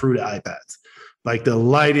control through the iPad. Like the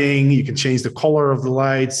lighting, you can change the color of the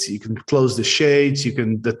lights, you can close the shades,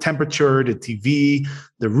 the temperature, the TV,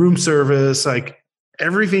 the room service, like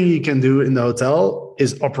everything you can do in the hotel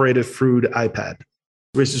is operated through the iPad,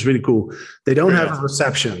 which is really cool. They don't have a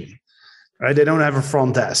reception, right? They don't have a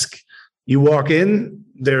front desk. You walk in,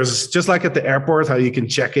 there's just like at the airport, how you can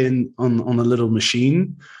check in on a little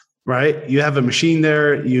machine. right? You have a machine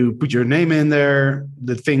there, you put your name in there,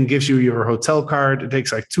 the thing gives you your hotel card. It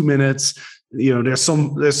takes like 2 minutes. There's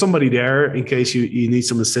somebody there in case you need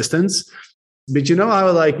some assistance. But you know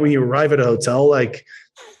how, like, when you arrive at a hotel, like,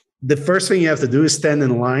 the first thing you have to do is stand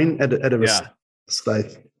in line at a reception.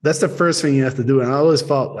 Like, that's the first thing you have to do. And I always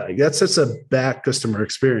felt like that's such a bad customer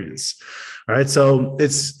experience. All right. So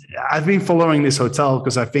I've been following this hotel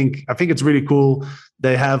because I think it's really cool.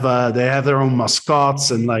 They have their own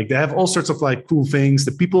mascots, and like they have all sorts of like cool things.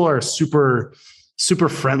 The people are super, super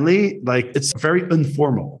friendly. Like, it's very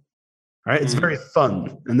informal. Right. It's very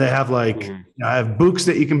fun. And they have like, I have books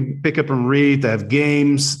that you can pick up and read. They have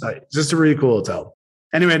games. Just a really cool hotel.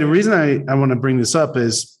 Anyway, the reason I want to bring this up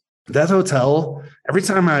is that hotel, every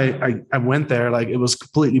time I went there, like, it was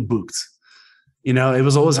completely booked. It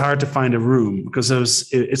was always hard to find a room because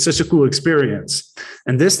it's such a cool experience.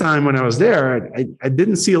 And this time when I was there, I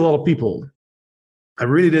didn't see a lot of people. I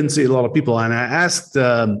really didn't see a lot of people. And I asked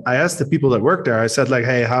the people that work there, I said, like,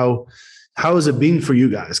 hey, how has it been for you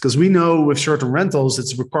guys? Because we know with short-term rentals,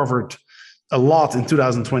 it's recovered a lot in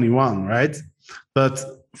 2021, right? But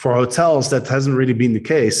for hotels, that hasn't really been the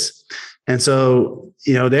case. And so,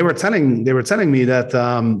 they were telling me that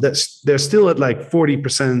they're still at like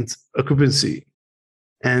 40% occupancy,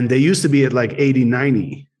 and they used to be at like 80,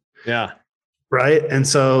 90. Yeah. Right. And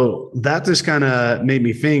so that just kind of made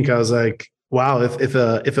me think. I was like, wow, if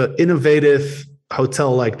an innovative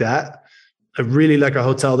hotel like that, a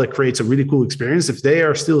hotel that creates a really cool experience, if they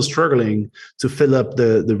are still struggling to fill up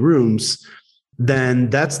the rooms, then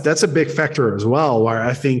that's a big factor as well, where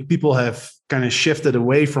I think people have kind of shifted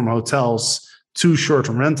away from hotels to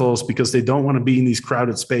short-term rentals because they don't want to be in these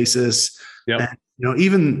crowded spaces. Yep.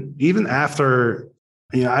 And, even after,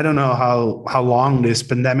 I don't know how long this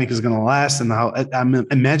pandemic is going to last, and how I'm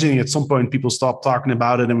imagining at some point people stop talking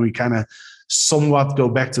about it and we kind of somewhat go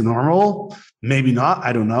back to normal. Maybe not,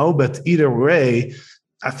 I don't know. But either way,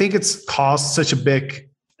 I think it's caused such a big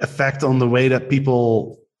effect on the way that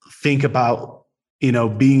people think about,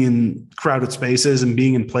 being in crowded spaces and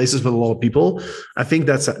being in places with a lot of people. I think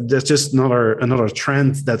that's just another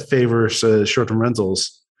trend that favors short-term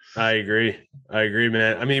rentals. I agree,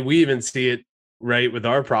 man. I mean, we even see it right with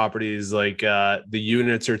our properties. Like, the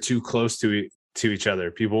units are too close to each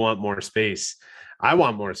other. People want more space. I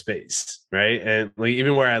want more space, right? And like,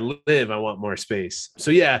 even where I live, I want more space.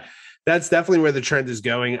 So yeah, that's definitely where the trend is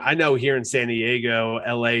going. I know here in San Diego,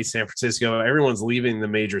 LA, San Francisco, everyone's leaving the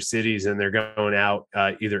major cities and they're going out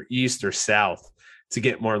either east or south to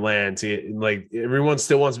get more land. Everyone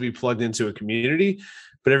still wants to be plugged into a community,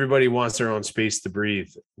 but everybody wants their own space to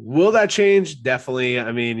breathe. Will that change? Definitely.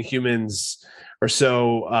 I mean, humans are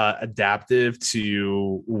so adaptive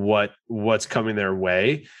to what's coming their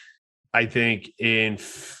way. I think in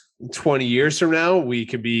 20 years from now, we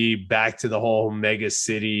could be back to the whole mega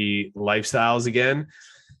city lifestyles again.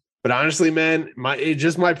 But honestly, man, my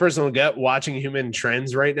personal gut, watching human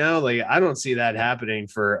trends right now, like, I don't see that happening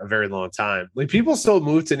for a very long time. Like, people still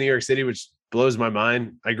move to New York City, which blows my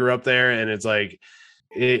mind. I grew up there, and it's like,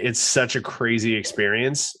 it's such a crazy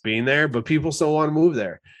experience being there, but people still want to move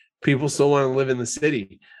there. People still want to live in the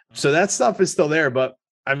city. So that stuff is still there. But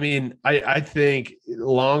I mean, I think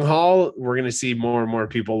long haul, we're going to see more and more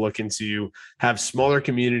people looking to have smaller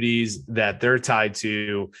communities that they're tied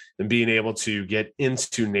to and being able to get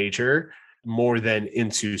into nature more than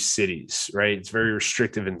into cities, right? It's very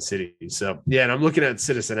restrictive in cities. So yeah, and I'm looking at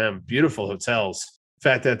Citizen M, beautiful hotels. The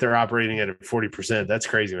fact that they're operating at 40%, that's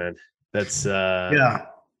crazy, man. That's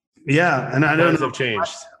yeah, and I don't know, have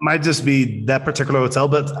changed. Might just be that particular hotel,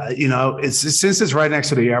 but since it's right next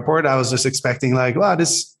to the airport, I was just expecting like, wow,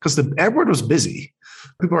 this, because the airport was busy.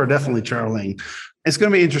 People are definitely traveling. It's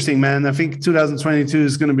going to be interesting, man. I think 2022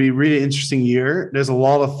 is going to be a really interesting year. There's a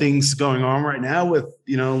lot of things going on right now with,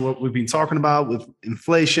 what we've been talking about with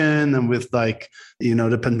inflation and with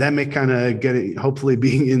the pandemic kind of hopefully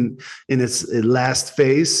being in its last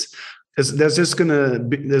phase. There's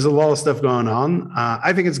a lot of stuff going on.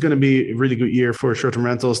 I think it's going to be a really good year for short-term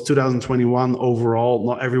rentals. 2021 overall,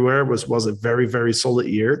 not everywhere, was a very, very solid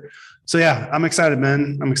year. So yeah, I'm excited,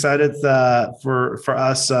 man. I'm excited for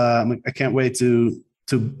us. I can't wait to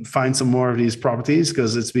find some more of these properties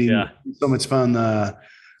because it's been so much fun.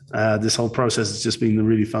 This whole process has just been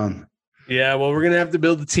really fun. Yeah, well, we're going to have to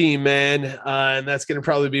build a team, man. And that's going to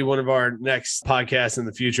probably be one of our next podcasts in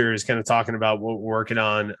the future, is kind of talking about what we're working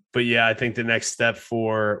on. But yeah, I think the next step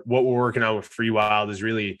for what we're working on with FreeWild is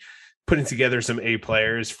really putting together some A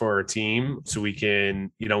players for our team so we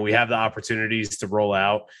can, we have the opportunities to roll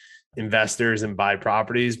out investors and buy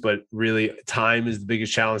properties, but really time is the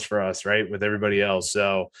biggest challenge for us, right? With everybody else.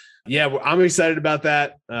 So yeah, I'm excited about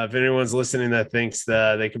that. If anyone's listening that thinks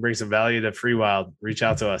that they can bring some value to FreeWild, reach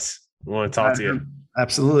out to us. We want to talk to you.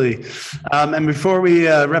 Absolutely. And before we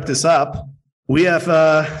wrap this up, we have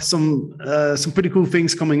some pretty cool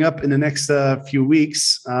things coming up in the next few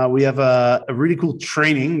weeks. We have a really cool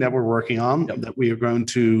training that we're working on that we are going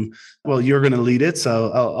to, well, you're going to lead it.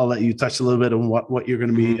 So I'll let you touch a little bit on what you're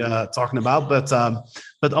going to be talking about.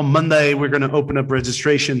 But on Monday, we're going to open up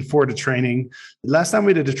registration for the training. Last time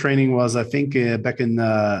we did the training was, I think, back in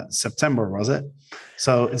September, was it?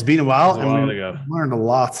 So it's been a while. We learned a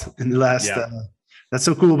lot in the last that's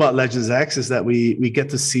so cool about Legends X is that we get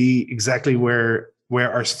to see exactly where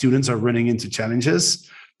our students are running into challenges.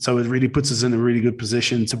 So it really puts us in a really good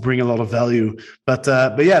position to bring a lot of value. But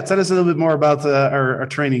yeah, tell us a little bit more about our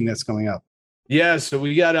training that's coming up. Yeah, so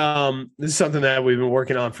we got this is something that we've been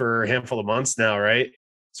working on for a handful of months now, right?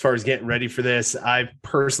 As far as getting ready for this, I've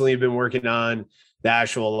personally been working on the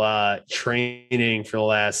actual training for the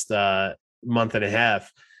last month and a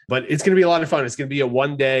half. But it's going to be a lot of fun. It's going to be a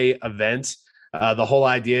one-day event. The whole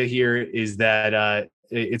idea here is that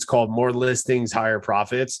it's called More Listings, Higher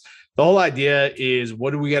Profits. The whole idea is,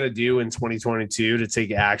 what do we got to do in 2022 to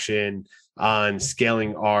take action on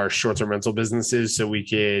scaling our short-term rental businesses so we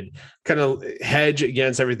could kind of hedge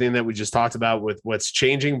against everything that we just talked about with what's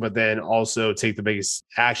changing, but then also take the biggest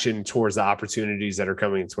action towards the opportunities that are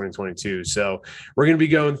coming in 2022. So we're going to be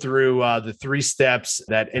going through the 3 steps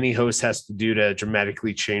that any host has to do to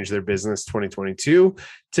dramatically change their business 2022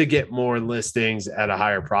 to get more listings at a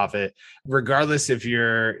higher profit, regardless if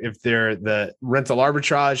they're the rental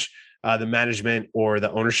arbitrage, the management, or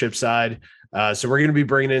the ownership side. So we're going to be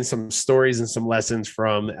bringing in some stories and some lessons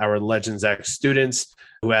from our Legends X students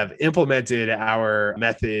who have implemented our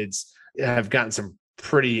methods, have gotten some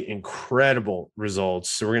pretty incredible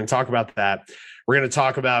results. So we're going to talk about that. We're going to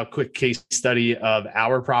talk about a quick case study of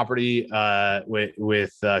our property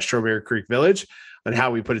with Strawberry Creek Village and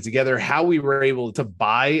how we put it together, how we were able to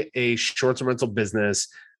buy a short-term rental business,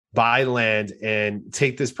 buy land, and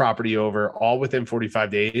take this property over all within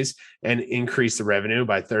 45 days and increase the revenue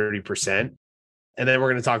by 30%. And then we're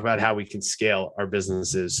going to talk about how we can scale our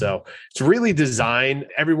businesses. So it's really designed,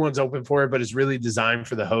 everyone's open for it, but it's really designed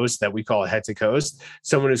for the host that we call a hectic host,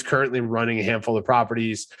 someone who's currently running a handful of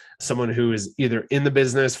properties, someone who is either in the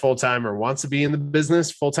business full-time or wants to be in the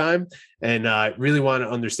business full-time, and really want to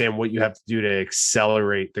understand what you have to do to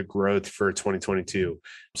accelerate the growth for 2022.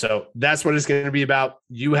 So that's what it's going to be about.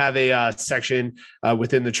 You have a section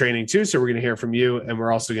within the training too. So we're going to hear from you, and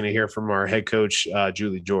we're also going to hear from our head coach,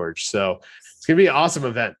 Julie George. So it's going to be an awesome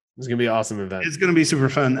event. It's going to be an awesome event. It's going to be super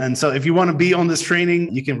fun. And so if you want to be on this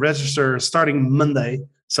training, you can register starting Monday.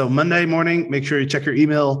 So Monday morning, make sure you check your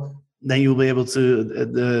email. Then you'll be able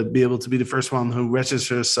to be the first one who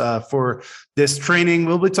registers for this training.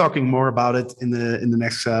 We'll be talking more about it in the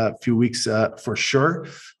next few weeks for sure.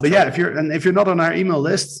 But yeah, if you're not on our email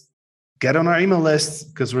list, get on our email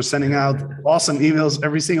list, because we're sending out awesome emails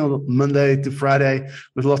every single Monday to Friday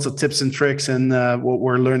with lots of tips and tricks and what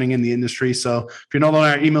we're learning in the industry. So if you're not on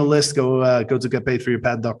our email list, go to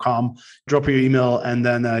getpaidforyourpad.com, drop your email, and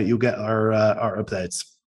then you'll get our updates.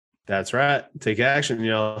 That's right. Take action,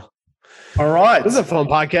 y'all. All right. This is a fun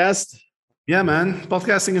podcast. Yeah, man.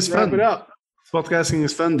 Podcasting is fun. Wrap it up. Podcasting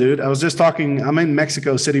is fun, dude. I was just talking. I'm in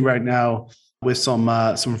Mexico City right now with some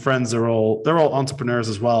friends. They're all entrepreneurs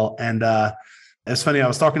as well. And it's funny. I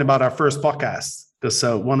was talking about our first podcast because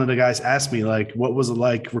one of the guys asked me, like, what was it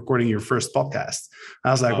like recording your first podcast?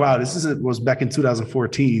 I was like, wow, was back in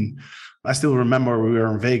 2014. I still remember we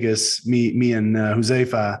were in Vegas, me and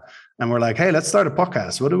Josefa. And we're like, hey, let's start a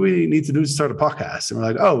podcast. What do we need to do to start a podcast? And we're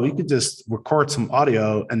like, oh, we could just record some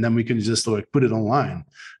audio and then we can just like put it online. And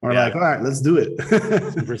we're like, all right, let's do it.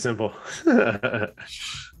 Super simple.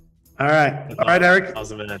 All right, Eric.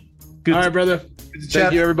 Awesome, man. Good. All right, brother.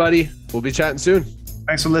 Thank you, everybody. We'll be chatting soon.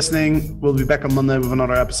 Thanks for listening. We'll be back on Monday with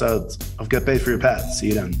another episode of Get Paid for Your Pad. See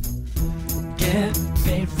you then. Get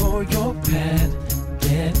paid for your pad.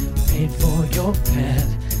 Get paid for your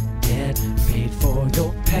pad. Get paid for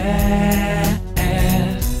your pad.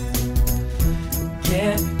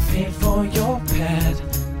 Get paid for your pad.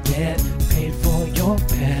 Get paid for your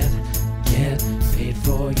pad. Get paid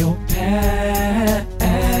for your pad.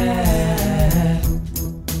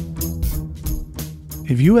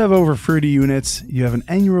 If you have over 30 units, you have an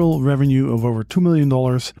annual revenue of over $2 million,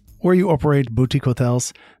 or you operate boutique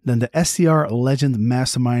hotels, then the STR Legend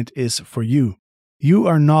Mastermind is for you. You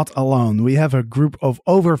are not alone. We have a group of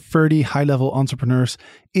over 30 high-level entrepreneurs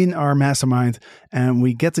in our mastermind, and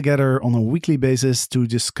we get together on a weekly basis to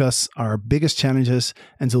discuss our biggest challenges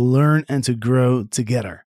and to learn and to grow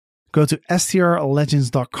together. Go to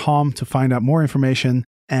strlegends.com to find out more information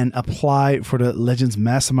and apply for the Legends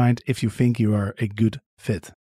Mastermind if you think you are a good fit.